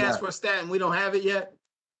somebody asked for a stat and we don't have it yet?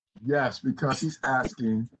 Yes, because he's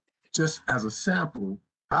asking, just as a sample,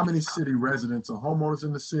 how many city residents are homeowners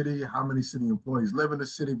in the city, how many city employees live in the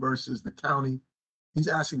city versus the county. He's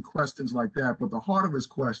asking questions like that, but the heart of his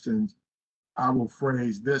questions, I will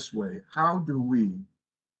phrase this way: how do we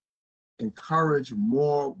encourage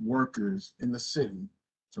more workers in the city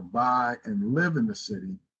to buy and live in the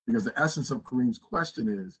city? Because the essence of Kareem's question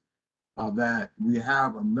is that we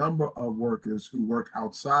have a number of workers who work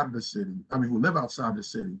outside of the city, who live outside the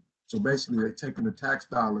city. So basically they're taking the tax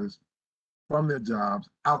dollars from their jobs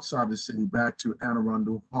outside the city back to Anne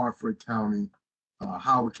Arundel, Hartford County,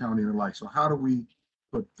 Howard County, and the like. So how do we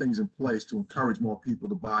put things in place to encourage more people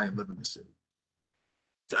to buy and live in the city?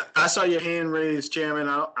 I saw your hand raised, Chairman.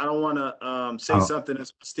 I don't want to say something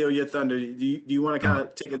that's steal your thunder. Do you want to kind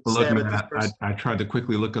of take a Look, stab man, at this person? I tried to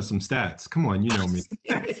quickly look up some stats. Come on, you know me.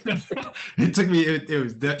 It took me, it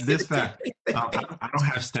was this fact. I don't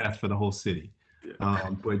have stats for the whole city.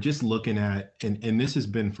 But just looking at, and this has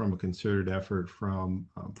been from a concerted effort from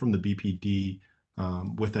the BPD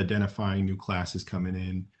with identifying new classes coming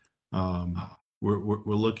in.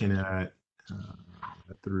 We're looking at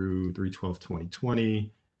through 3/12/2020,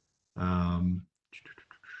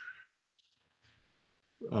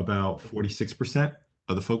 about 46%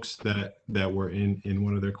 of the folks that were in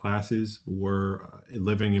one of their classes were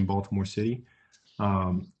living in Baltimore City.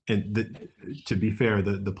 To be fair,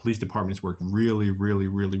 the police departments worked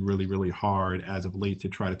really hard as of late to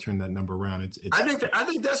try to turn that number around. I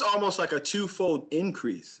think that's almost like a twofold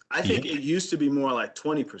increase. I think it used to be more like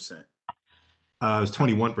 20%. It was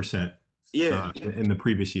 21%. Yeah. In the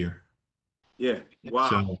previous year. Yeah. Wow.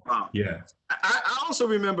 So, wow. Yeah. I also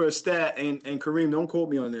remember a stat, and Kareem, don't quote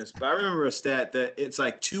me on this, but I remember a stat that it's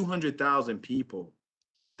like 200,000 people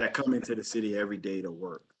that come into the city every day to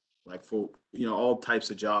work, like for, you know, all types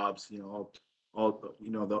of jobs, you know, all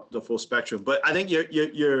you know, the full spectrum. But I think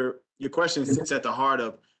your question sits at the heart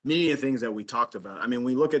of many of the things that we talked about. I mean,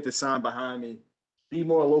 we look at the sign behind me, be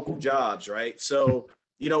more local jobs, right? So,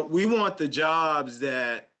 you know, we want the jobs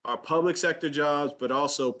that are public sector jobs, but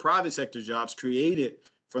also private sector jobs created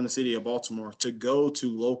from the city of Baltimore to go to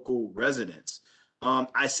local residents.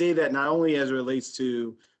 I say that not only as it relates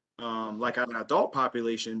to like an adult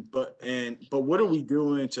population, but what are we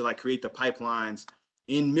doing to like create the pipelines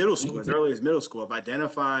in middle school, as early as middle school, of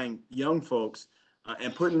identifying young folks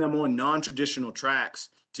and putting them on non-traditional tracks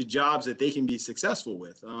to jobs that they can be successful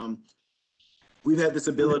with. We've had this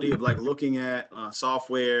ability of like looking at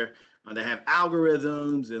software that have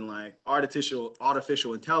algorithms and like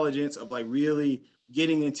artificial intelligence of like really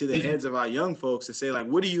getting into the heads of our young folks to say like,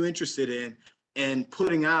 what are you interested in? And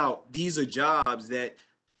putting out, these are jobs that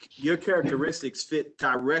your characteristics fit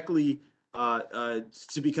directly to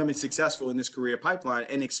becoming successful in this career pipeline,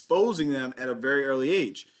 and exposing them at a very early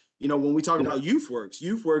age. You know, when we talk about youth work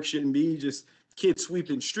shouldn't be just kids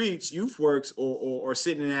sweeping streets. Youth works or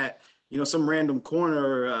sitting at, you know, some random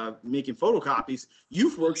corner making photocopies.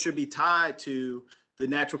 Youth work should be tied to the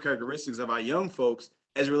natural characteristics of our young folks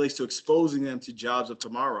as it relates to exposing them to jobs of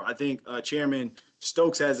tomorrow. I think Chairman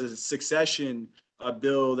Stokes has a succession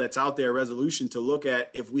bill that's out there, a resolution to look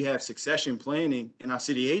at if we have succession planning in our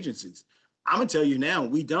city agencies. I'm gonna tell you now,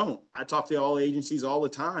 we don't. I talk to all agencies all the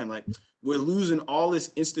time. Like, we're losing all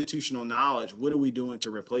this institutional knowledge. What are we doing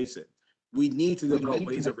to replace it? we need to develop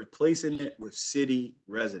ways of replacing it with city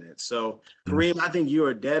residents. So Kareem, I think you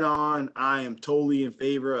are dead on. I am totally in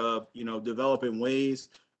favor of, developing ways,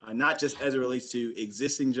 not just as it relates to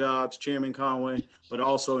existing jobs, Chairman Conway, but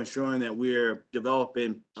also ensuring that we're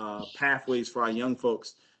developing pathways for our young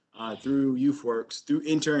folks through youth works, through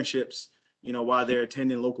internships, while they're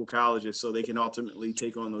attending local colleges, so they can ultimately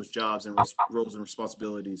take on those jobs and roles and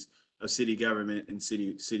responsibilities of city government and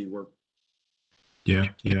city work. Yeah,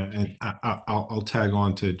 yeah, and I'll tag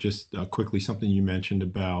on to just quickly something you mentioned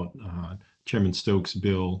about Chairman Stokes'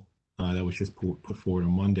 bill that was just put forward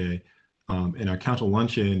on Monday. In our council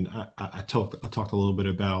luncheon, I talked a little bit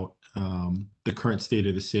about the current state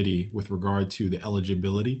of the city with regard to the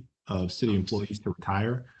eligibility of city employees to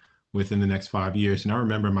retire within the next 5 years. And I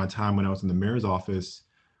remember my time when I was in the mayor's office,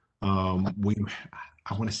 I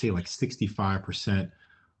want to say like 65%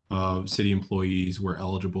 of city employees were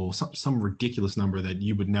eligible, some ridiculous number that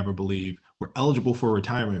you would never believe, were eligible for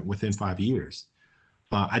retirement within 5 years.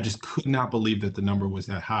 I just could not believe that the number was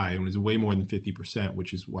that high. It was way more than 50%,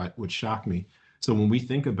 which is what shocked me. So when we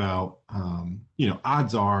think about,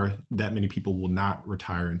 odds are that many people will not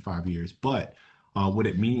retire in 5 years, but what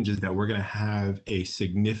it means is that we're going to have a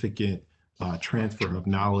significant transfer of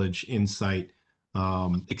knowledge, insight,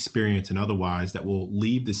 experience, and otherwise that will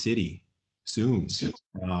leave the city soon,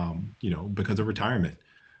 because of retirement.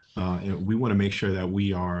 And we want to make sure that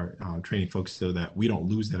we are training folks so that we don't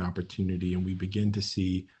lose that opportunity and we begin to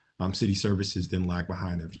see city services then lag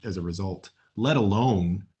behind as a result, let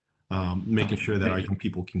alone making sure that our young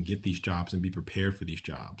people can get these jobs and be prepared for these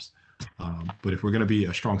jobs. But if we're going to be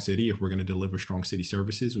a strong city, if we're going to deliver strong city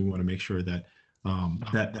services, we want to make sure that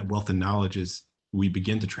that wealth and knowledge we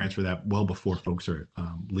begin to transfer that well before folks are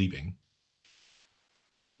leaving.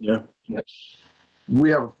 Yeah. We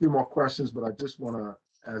have a few more questions, but I just want to,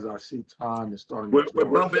 as I see time is starting. We're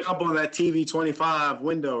bumping up on that TV 25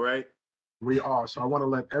 window, right? We are. So I want to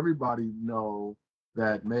let everybody know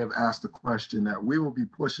that may have asked the question that we will be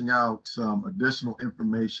pushing out some additional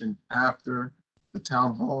information after the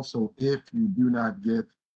town hall. So if you do not get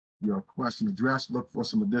your question addressed, look for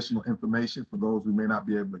some additional information for those we may not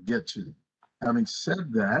be able to get to. Having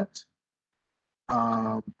said that,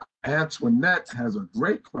 Antoinette has a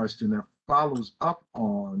great question that follows up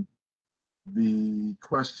on the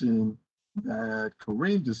question that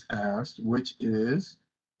Kareem just asked, which is,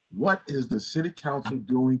 what is the city council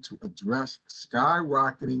doing to address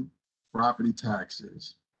skyrocketing property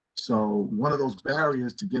taxes? So one of those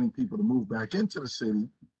barriers to getting people to move back into the city,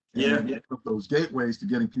 those gateways to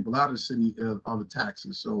getting people out of the city are the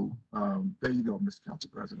taxes. So there you go, Mr. Council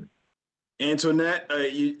President. Antoinette,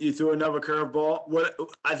 you threw another curveball. What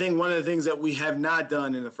I think one of the things that we have not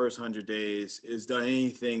done in the first 100 days is done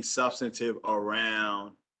anything substantive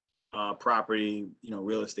around property,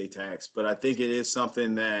 real estate tax. But I think it is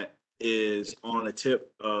something that is on the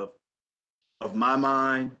tip of my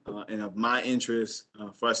mind and of my interest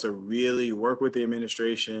for us to really work with the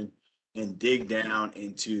administration and dig down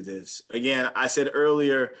into this. Again, I said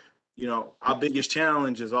earlier, our biggest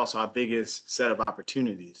challenge is also our biggest set of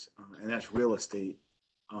opportunities, and that's real estate,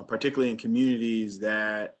 particularly in communities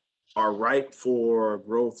that are ripe for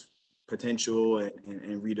growth potential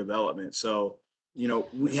and redevelopment. So,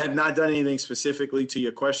 we have not done anything specifically to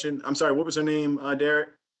your question. I'm sorry, what was her name, Derek?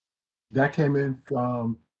 That came in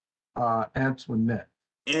from Antoinette.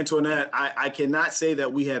 Antoinette, I cannot say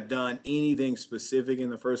that we have done anything specific in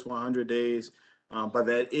the first 100 days. But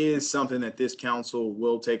that is something that this council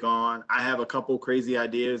will take on. I have a couple crazy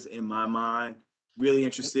ideas in my mind. Really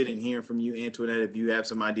interested in hearing from you, Antoinette, if you have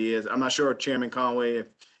some ideas. I'm not sure, Chairman Conway,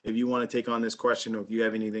 if you want to take on this question or if you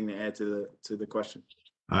have anything to add to the question.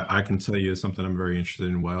 I can tell you something I'm very interested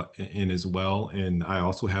in as well, and I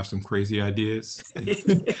also have some crazy ideas.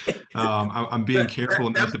 I'm being careful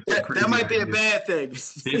not to put crazy that might be ideas. A bad thing.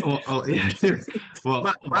 Yeah,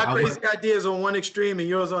 well, my crazy ideas on one extreme and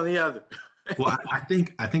yours on the other. Well, I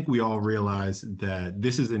think we all realize that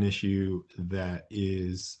this is an issue that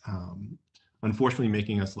is unfortunately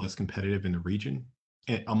making us less competitive in the region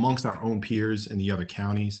and amongst our own peers in the other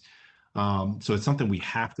counties. So it's something we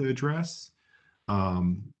have to address,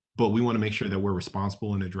 but we want to make sure that we're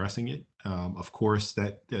responsible in addressing it. Of course,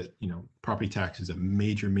 that property tax is a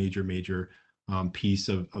major piece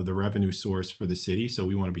of the revenue source for the city, so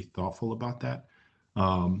we want to be thoughtful about that.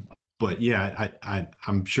 But yeah,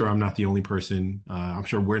 I'm sure I'm not the only person. I'm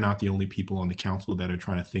sure we're not the only people on the council that are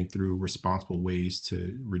trying to think through responsible ways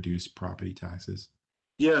to reduce property taxes.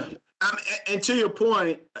 Yeah, and to your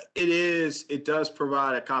point, it does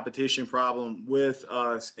provide a competition problem with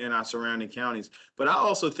us and our surrounding counties. But I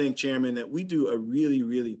also think, Chairman, that we do a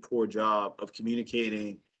really poor job of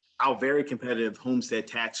communicating our very competitive homestead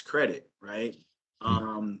tax credit, right?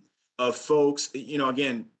 Of folks,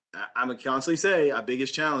 again, I'm gonna constantly say our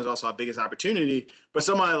biggest challenge, also our biggest opportunity. But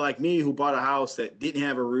somebody like me who bought a house that didn't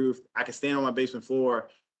have a roof, I could stand on my basement floor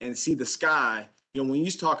and see the sky. When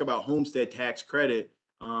you talk about homestead tax credit,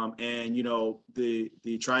 and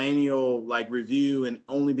the triennial like review and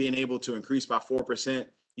only being able to increase by 4%,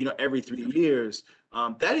 every 3 years,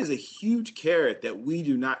 that is a huge carrot that we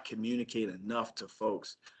do not communicate enough to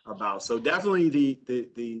folks about. So definitely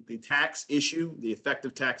the tax issue, the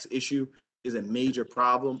effective tax issue, is a major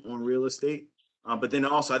problem on real estate. But then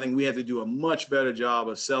also, I think we have to do a much better job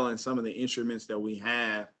of selling some of the instruments that we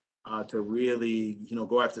have to really,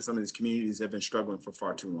 go after some of these communities that have been struggling for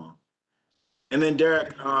far too long. And then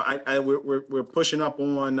Derek, we're pushing up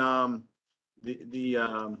on the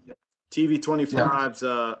TV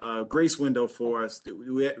 25's grace window for us.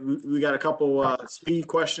 We got a couple speed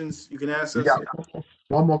questions you can ask We us. got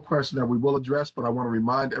one more question that we will address, but I want to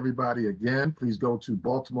remind everybody again, please go to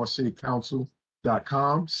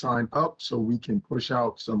baltimorecitycouncil.com, sign up so we can push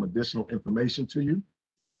out some additional information to you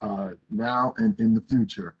now and in the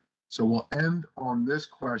future. So we'll end on this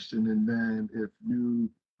question, and then if you,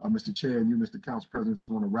 Mr. Chair, and you, Mr. Council President,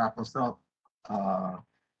 want to wrap us up,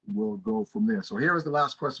 we'll go from there. So here is the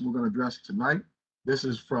last question we're going to address tonight. This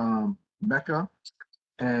is from Mecca,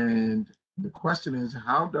 and the question is,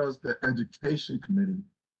 how does the Education Committee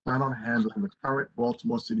plan on handling the current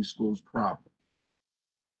Baltimore City Schools problem?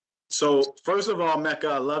 So first of all, Mecca,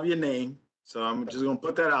 I love your name. So I'm just going to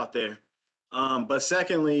put that out there. But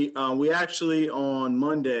secondly, we actually on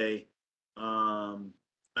Monday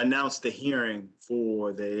announced the hearing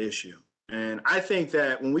for the issue. And I think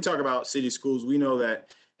that when we talk about city schools, we know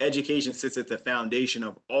that education sits at the foundation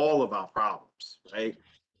of all of our problems, right?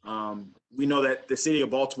 We know that the city of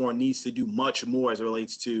Baltimore needs to do much more as it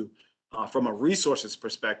relates to, from a resources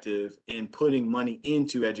perspective, in putting money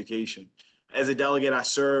into education. As a delegate, I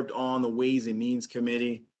served on the Ways and Means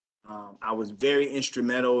Committee. I was very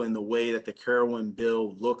instrumental in the way that the Kerwin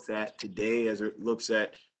bill looks at today as it looks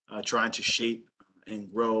at trying to shape and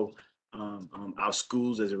grow our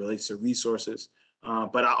schools as it relates to resources.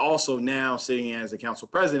 But I also now, sitting as a council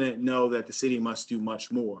president, know that the city must do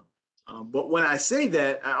much more. But when I say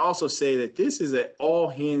that, I also say that this is an all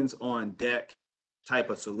hands on deck type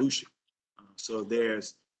of solution. So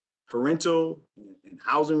there's parental and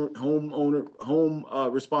housing home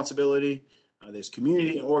responsibility. There's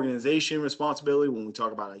community and organization responsibility when we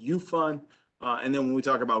talk about a youth fund. And then when we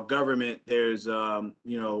talk about government, there's, our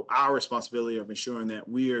responsibility of ensuring that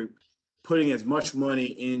we are putting as much money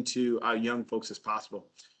into our young folks as possible.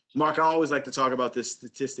 Mark, I always like to talk about this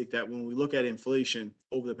statistic that when we look at inflation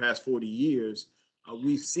over the past 40 years,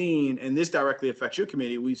 we've seen, and this directly affects your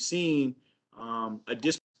committee, we've seen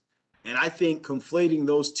and I think conflating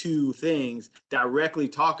those two things directly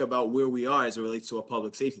talk about where we are as it relates to a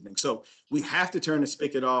public safety thing. So we have to turn the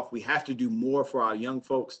spigot off. We have to do more for our young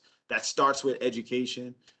folks. That starts with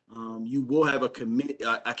education. You will have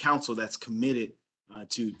a council that's committed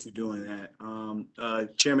to doing that.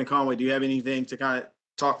 Chairman Conway, do you have anything to kind of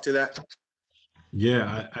talk to that?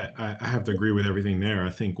 Yeah, I have to agree with everything there. I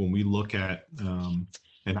think when we look at,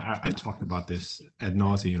 and I talked about this ad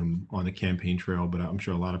nauseum on the campaign trail, but I'm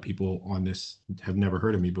sure a lot of people on this have never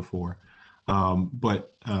heard of me before.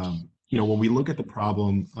 But when we look at the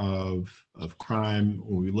problem of crime,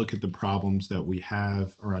 when we look at the problems that we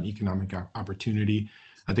have around economic opportunity,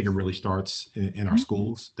 I think it really starts in our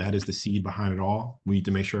schools. That is the seed behind it all. We need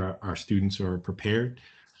to make sure our students are prepared.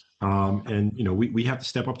 And we have to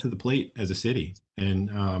step up to the plate as a city.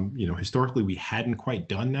 And historically, we hadn't quite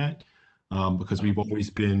done that. Because we've always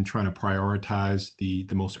been trying to prioritize the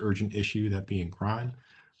most urgent issue, that being crime.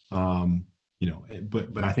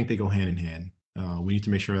 But I think they go hand in hand. We need to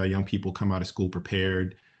make sure that young people come out of school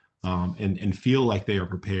prepared and feel like they are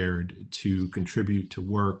prepared to contribute, to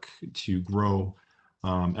work, to grow,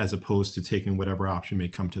 as opposed to taking whatever option may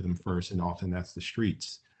come to them first, and often that's the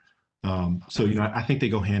streets. I think they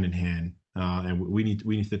go hand in hand, and we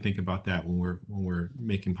need to think about that when we're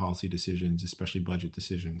making policy decisions, especially budget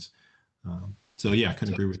decisions. I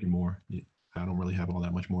couldn't agree with you more. I don't really have all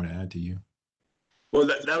that much more to add to you. Well,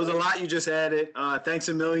 that was a lot you just added. Thanks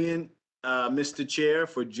a million, Mr. Chair,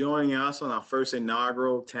 for joining us on our first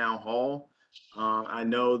inaugural town hall. I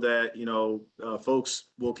know that, folks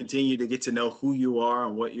will continue to get to know who you are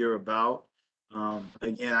and what you're about.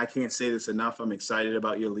 Again, I can't say this enough. I'm excited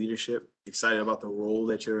about your leadership, excited about the role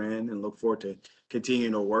that you're in, and look forward to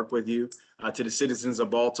continuing to work with you. To the citizens of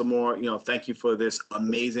Baltimore, thank you for this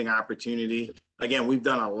amazing opportunity Again, we've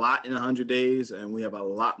done a lot in 100 days, and we have a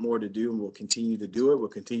lot more to do, and we'll continue to do it. We'll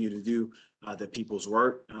continue to do the people's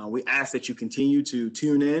work. We ask that you continue to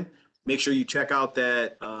tune in. Make sure you check out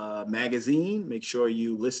that magazine. Make sure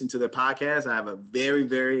you listen to the podcast. I have a very,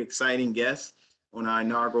 very exciting guest on our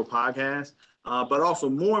inaugural podcast. But also,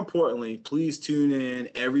 more importantly, please tune in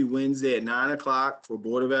every Wednesday at 9 o'clock for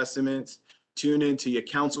Board of Estimates. Tune in to your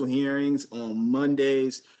council hearings on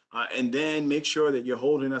Mondays. And then make sure that you're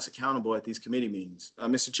holding us accountable at these committee meetings.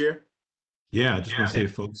 Mr. Chair? Yeah, I just want to say,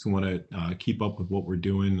 folks who want to keep up with what we're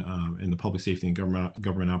doing in the Public Safety and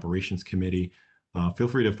Government Operations Committee, feel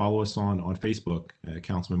free to follow us on Facebook,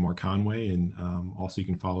 Councilman Mark Conway, and also you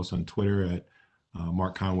can follow us on Twitter at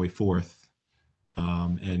Mark Conway 4th.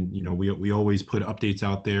 And you know, we always put updates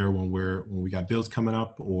out there when we got bills coming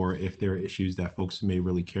up, or if there are issues that folks may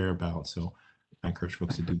really care about. So I encourage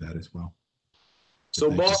folks to do that as well. So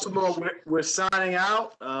Thank you. Baltimore, we're signing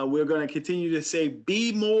out. We're going to continue to say,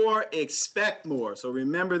 be more, expect more. So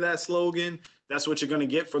remember that slogan. That's what you're going to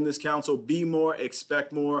get from this council. Be more,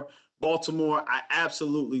 expect more. Baltimore, I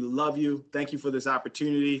absolutely love you. Thank you for this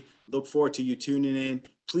opportunity. Look forward to you tuning in.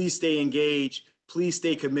 Please stay engaged. Please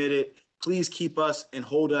stay committed. Please keep us and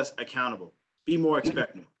hold us accountable. Be more,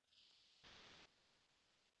 expect more.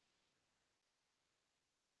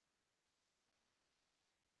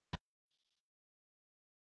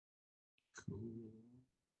 Cool.